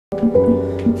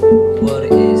What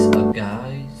is up,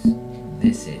 guys?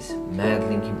 This is Mad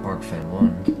Linkin Park Fan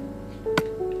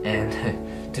 1,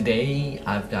 and today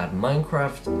I've got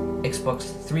Minecraft Xbox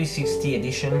 360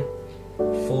 Edition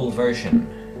full version.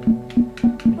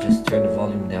 Let me just turn the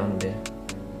volume down a bit.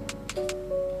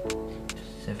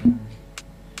 7.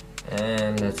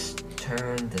 And let's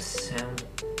turn the sound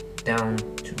down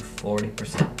to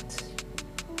 40%.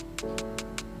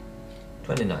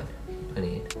 29.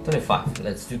 28, 25,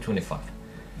 let's do 25.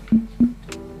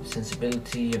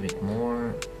 Sensibility a bit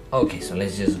more. Okay, so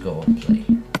let's just go and play.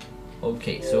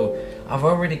 Okay, so I've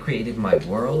already created my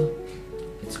world.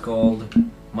 It's called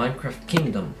Minecraft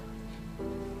Kingdom.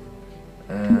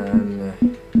 And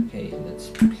okay, let's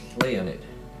play on it.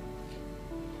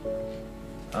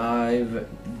 I've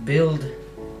built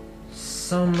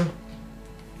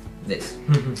this.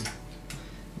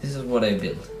 This is what I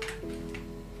built.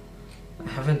 I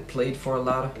haven't played for a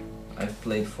lot. I've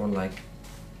played for like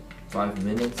 5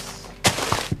 minutes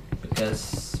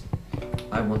because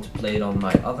I want to play it on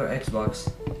my other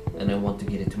Xbox and I want to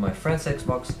get it to my friend's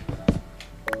Xbox,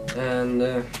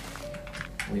 and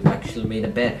we've actually made a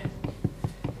bet.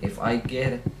 If I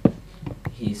get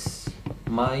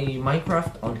my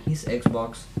Minecraft on his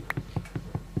Xbox,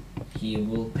 he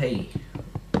will pay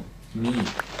me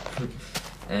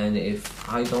and if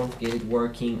I don't get it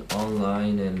working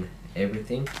online and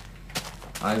everything,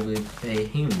 I will pay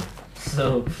him.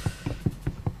 So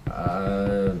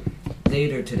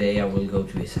later today I will go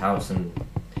to his house and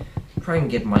try and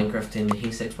get Minecraft in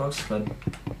his Xbox,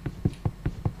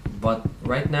 but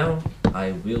right now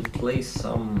I will play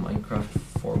some Minecraft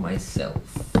for myself.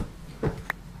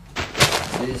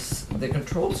 The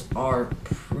controls are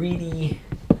pretty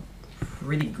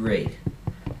great,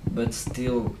 but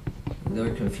still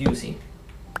they're confusing,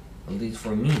 at least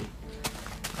for me.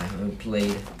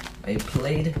 I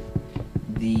played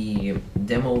the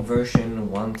demo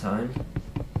version one time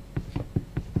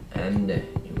and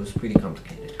it was pretty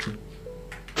complicated.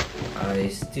 I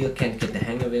still can't get the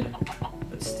hang of it,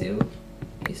 but still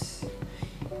it's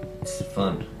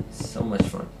fun. It's so much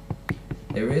fun.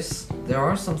 There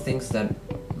are some things that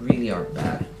really are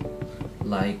bad,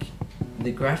 like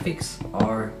the graphics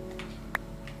are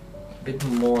a bit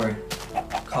more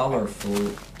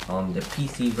colorful on the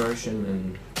PC version,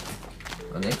 and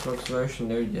on Xbox version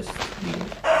they're just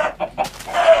weird.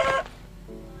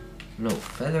 No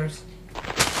feathers.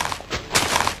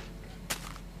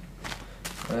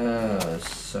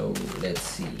 So let's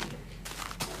see.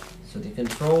 So the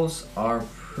controls are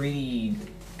pretty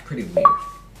weird.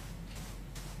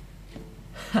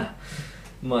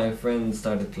 My friend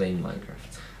started playing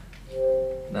Minecraft.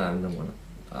 Nah, I don't wanna.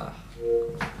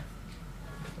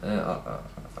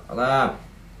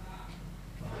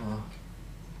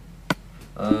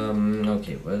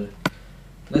 Okay, well,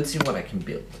 let's see what I can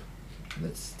build.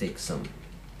 Let's take some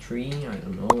tree. I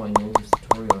don't know. I know this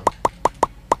tutorial.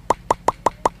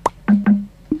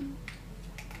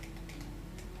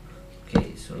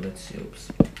 Okay, so let's see.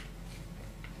 Oops.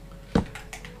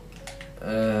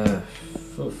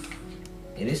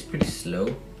 It is pretty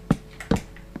slow.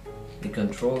 The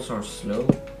controls are slow,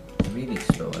 really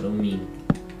slow. I don't mean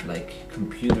like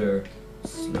computer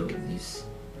slow.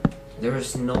 There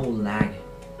is no lag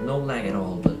at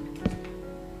all, but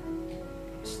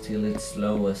still it's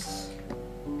slow as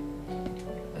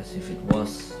if it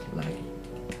was laggy.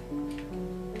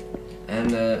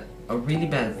 And a really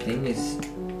bad thing is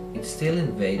it's still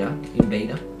in beta,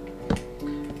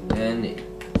 and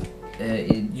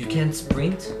you can't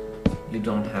sprint. You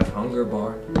don't have hunger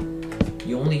bar.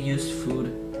 You only use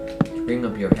food to bring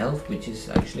up your health, which is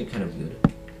actually kind of good.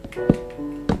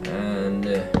 And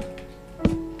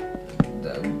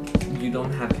you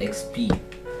don't have XP.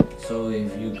 So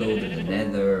if you go to the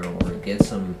Nether or get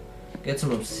some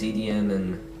obsidian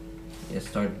and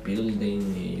start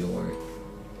building your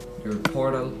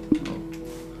portal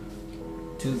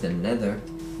to the Nether,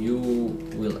 you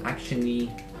will actually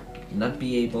not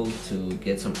be able to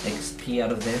get some XP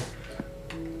out of there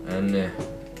and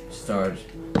start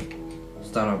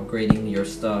upgrading your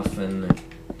stuff, and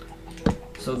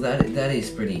so that is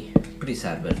pretty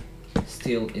sad, but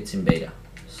still it's in beta,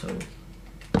 so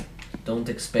don't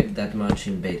expect that much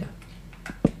in beta.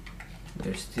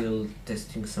 They're still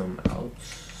testing some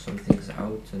things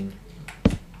out, and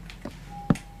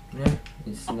yeah,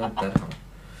 it's not that hard.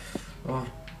 Oh,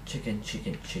 chicken. Let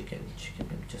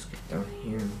me just get down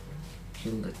here and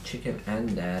kill the chicken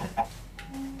and dad.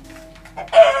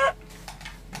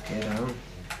 Get down.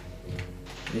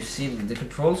 You see, the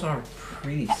controls are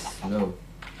pretty slow.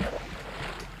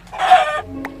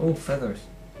 Oh, feathers.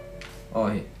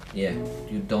 Oh, yeah,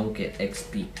 you don't get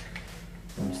XP.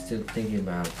 I'm still thinking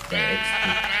about the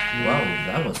XP. Wow,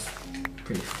 that was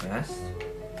pretty fast.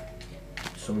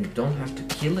 So we don't have to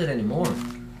kill it anymore.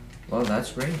 Well,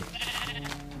 that's great.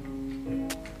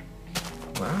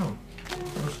 Wow,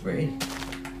 that was great.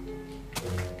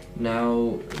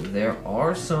 Now, there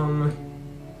are some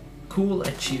cool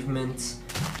achievements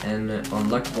and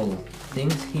unlockable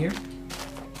things here.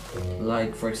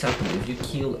 Like, for example, if you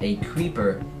kill a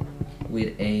creeper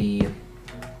with an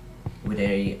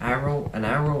arrow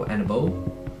and a bow,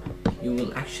 you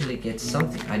will actually get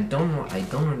something. I don't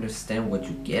understand what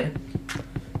you get,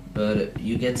 but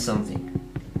you get something.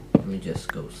 Let me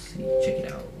just go see, check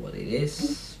it out. What it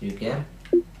is you get?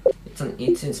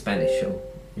 It's in Spanish, so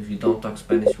if you don't talk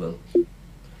Spanish, well,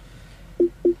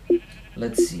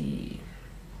 let's see.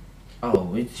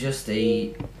 Oh, it's just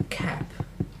a cap,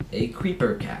 a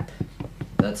creeper cap.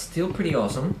 That's still pretty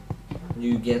awesome.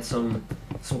 You get some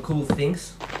cool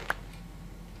things.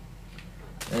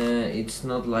 It's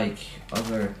not like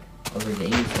other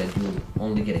games that you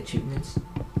only get achievements.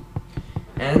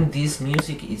 And this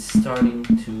music is starting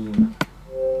to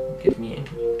get me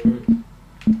angry.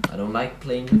 I don't like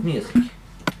playing with music.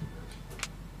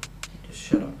 Just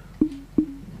shut up.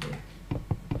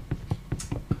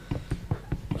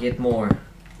 Get more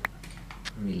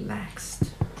relaxed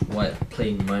while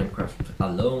playing Minecraft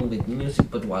alone with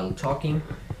music, but while talking,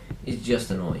 it's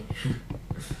just annoying.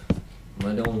 Am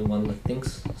I the only one that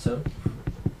thinks so?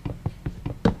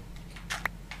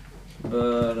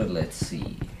 But let's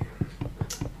see.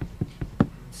 Let's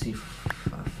see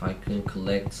if I can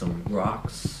collect some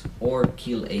rocks or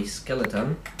kill a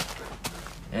skeleton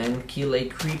and kill a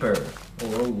creeper.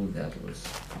 Oh, that was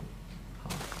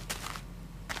hot.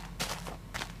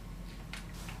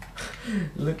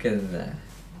 Look at that.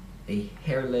 A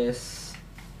hairless,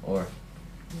 or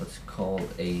what's called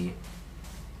a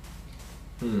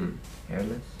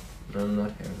hairless? No,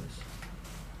 not hairless.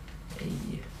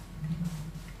 A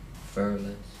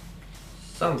furless.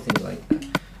 Something like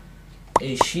that.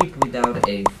 A sheep without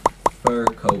a fur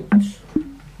coat.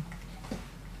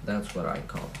 That's what I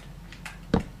call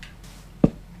it.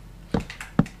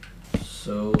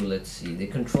 So let's see. The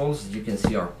controls, as you can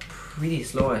see, are pretty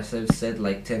slow, as I've said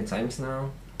like 10 times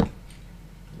now.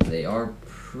 They are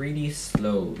pretty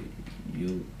slow.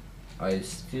 I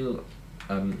still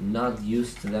am not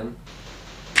used to them.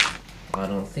 I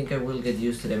don't think I will get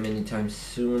used to them anytime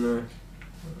sooner.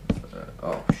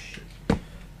 Oh shit.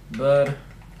 But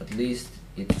at least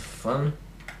it's fun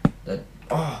that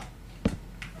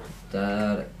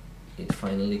it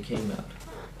finally came out.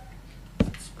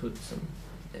 Let's put some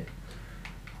there.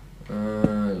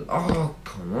 Oh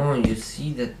come on, you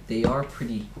see that they are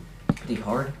pretty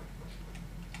hard.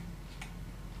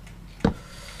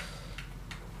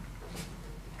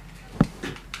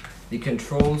 The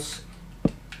controls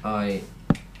I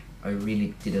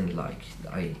really didn't like.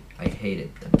 I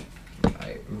hated them.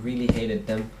 I really hated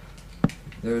them.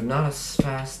 They're not as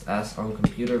fast as on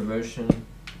computer version.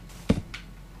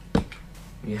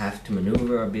 You have to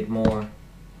maneuver a bit more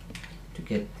to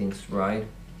get things right.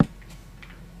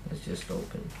 Let's just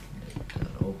open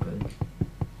that open.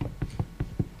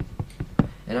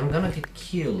 And I'm gonna get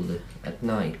killed at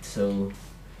night, so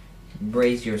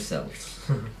brace yourselves.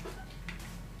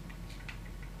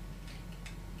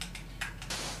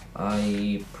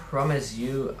 I promise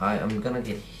you I am gonna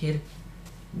get hit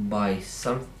by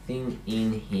something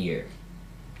in here.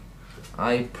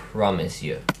 I promise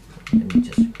you. Let me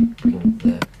just bring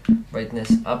the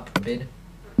brightness up a bit.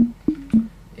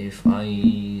 If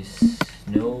I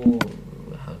know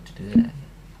how to do that.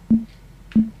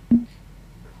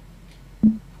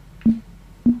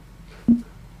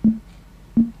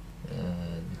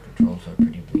 The controls are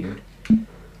pretty weird.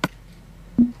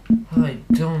 I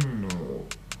don't know.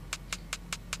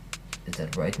 Is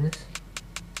that brightness?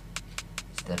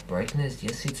 Is that brightness?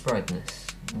 Yes, it's brightness.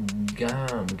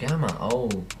 Gamma. Oh,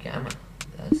 gamma.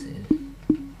 That's it.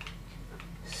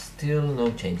 Still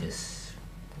no changes.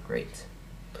 Great.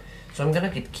 So I'm gonna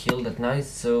get killed at night,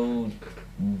 so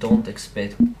don't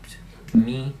expect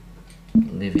me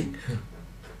living.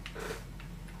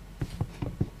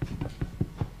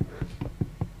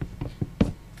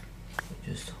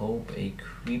 Just hope a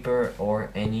creeper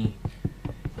or any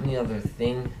other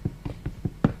thing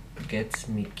gets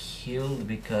me killed,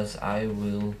 because I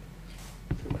will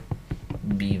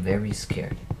be very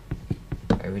scared.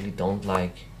 I really don't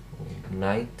like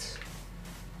night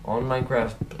on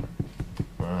Minecraft.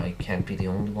 I can't be the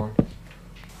only one.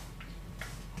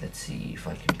 Let's see if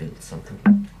I can build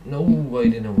something. No, I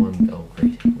didn't want. Oh,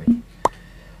 great.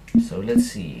 So let's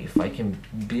see if I can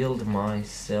build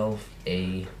myself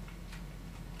a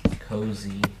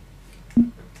cozy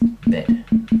bed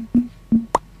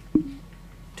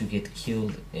to get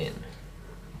killed in.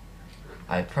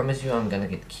 I promise you I'm gonna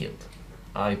get killed.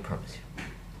 I promise you.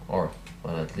 Or,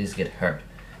 well, at least get hurt.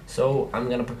 So, I'm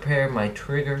gonna prepare my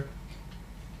trigger.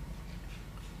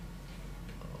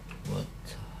 What?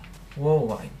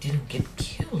 Whoa, I didn't get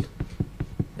killed.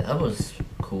 That was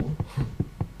cool.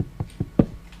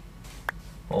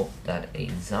 Hope that a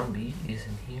zombie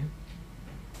isn't here.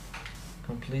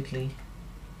 Completely.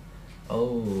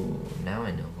 Oh, now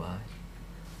I know why.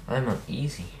 I'm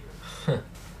uneasy.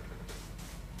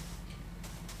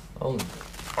 Oh,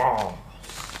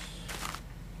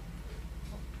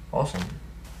 awesome.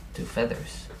 2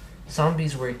 feathers.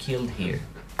 Zombies were killed here.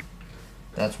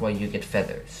 That's why you get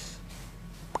feathers.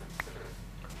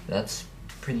 That's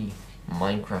pretty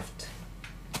Minecrafty.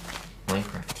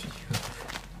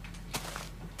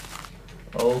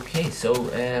 Okay, so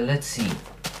let's see.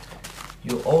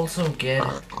 You also get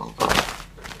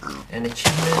an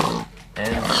achievement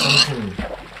and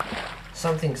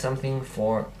something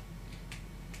for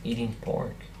eating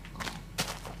pork.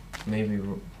 Maybe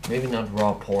not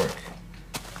raw pork.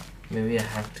 Maybe I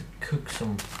have to cook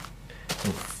some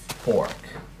pork.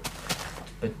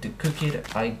 But to cook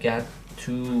it, I got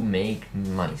to make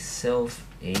myself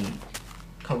a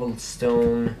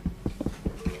cobblestone.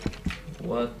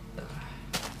 What?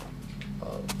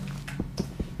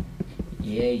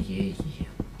 Yeah.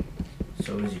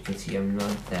 So as you can see, I'm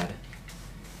not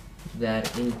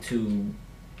that into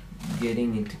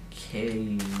getting into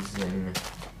caves and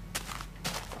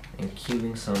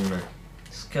killing some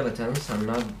skeletons. I'm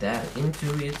not that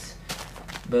into it,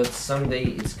 but someday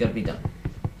it's gotta be done.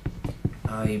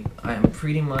 I am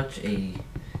pretty much a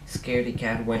scaredy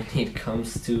cat when it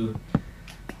comes to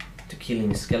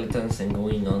killing skeletons and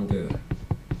going under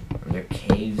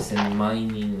caves and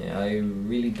mining. I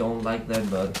really don't like that,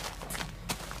 but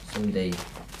someday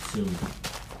soon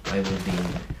I will be in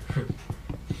there.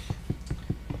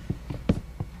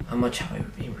 How much have I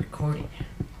been recording?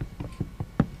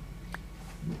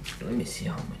 Let me see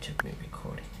how much I've been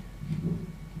recording.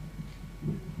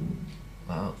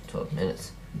 Wow, 12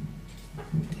 minutes. I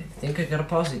think I gotta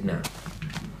pause it now.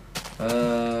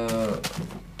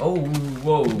 Oh,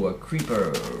 whoa, a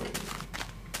creeper.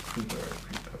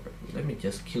 Let me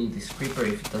just kill this creeper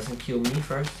if it doesn't kill me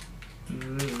first.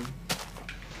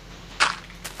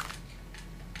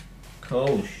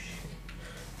 Oh,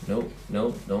 no,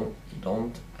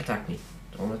 don't attack me.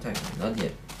 Don't attack me. Not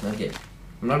yet.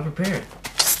 I'm not prepared.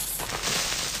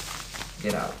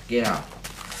 Get out. Get up.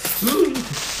 Don't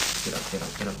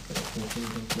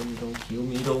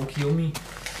kill me.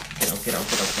 Get out.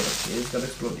 It's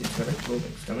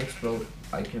gonna explode.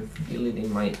 I can feel it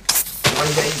in my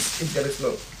veins. It's gonna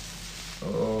explode.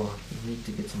 Oh, I need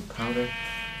to get some powder.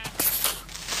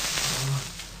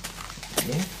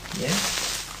 Yeah.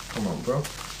 Come on, bro.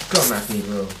 Come at me,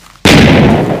 bro.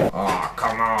 Oh,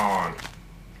 come on.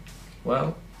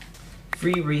 Well,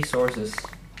 free resources.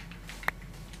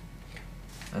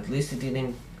 At least it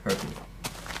didn't hurt me.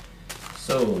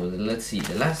 So, let's see.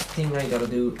 The last thing I gotta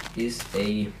do is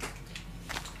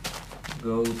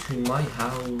go to my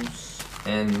house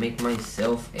and make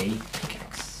myself a pickaxe.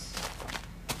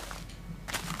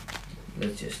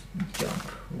 Let's just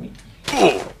jump.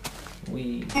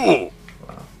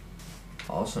 Wow.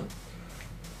 Awesome.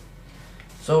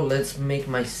 So let's make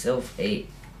myself a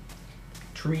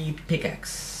tree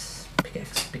pickaxe.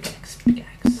 Pickaxe.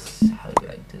 How do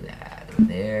I do that?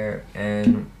 There,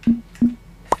 and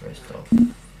first off,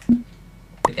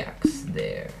 pickaxe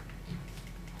there.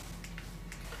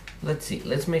 Let's see.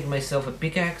 Let's make myself a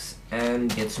pickaxe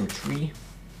and get some tree.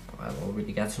 I've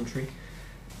already got some tree.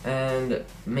 And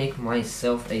make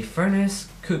myself a furnace,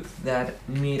 cook that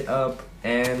meat up,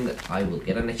 and I will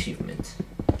get an achievement.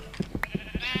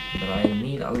 But I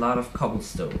need a lot of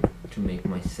cobblestone to make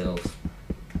myself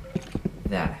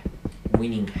that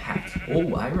winning hat.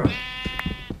 Oh, iron.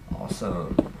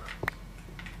 Awesome.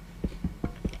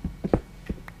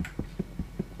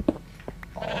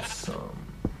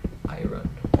 Iron.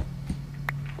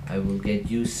 I will get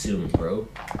you soon, bro.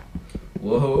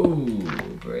 Whoa,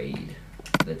 great.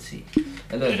 Let's see.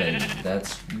 11.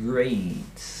 That's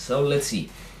great. So let's see.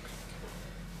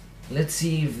 Let's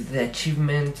see if the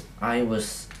achievement I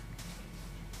was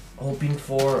hoping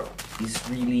for is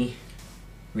really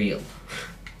real.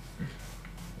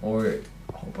 Or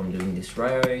I hope I'm doing this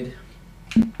right.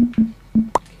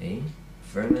 Okay,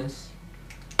 furnace.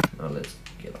 Now let's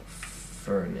get a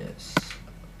furnace up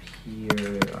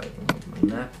here. I don't have my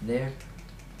map there.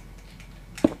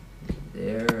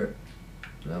 There.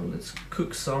 Now let's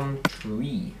cook some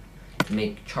tree to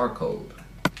make charcoal.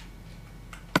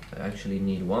 I actually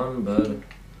need one, but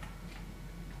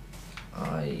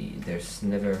there's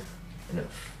never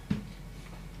enough.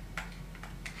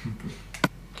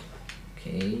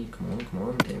 Okay, come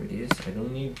on, there it is. I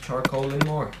don't need charcoal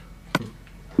anymore.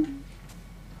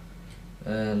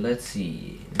 Let's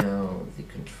see. Now the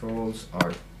controls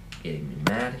are getting me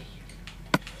mad.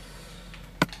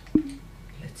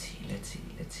 Let's see.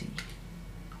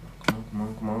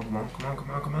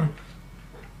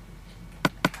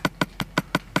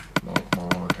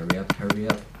 Come on, hurry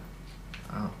up.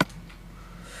 Ow.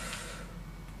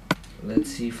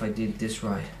 Let's see if I did this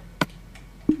right.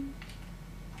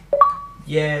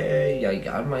 Yay, I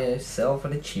got myself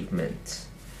an achievement.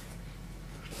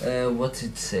 What's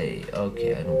it say?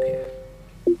 Okay, I don't care.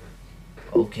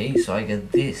 Okay, so I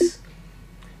get this.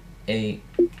 A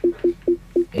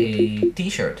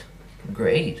t-shirt.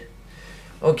 Great.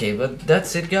 Okay, but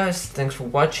that's it, guys. Thanks for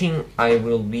watching. I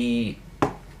will be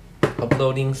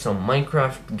uploading some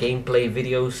Minecraft gameplay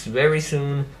videos very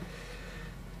soon,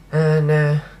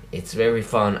 and it's very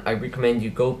fun. I recommend you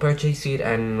go purchase it,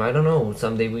 and I don't know,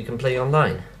 someday we can play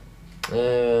online.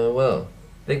 Well,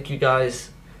 thank you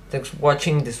guys. Thanks for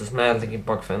watching. This was Mad Linkin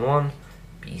Park Fan 1.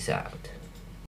 Peace out.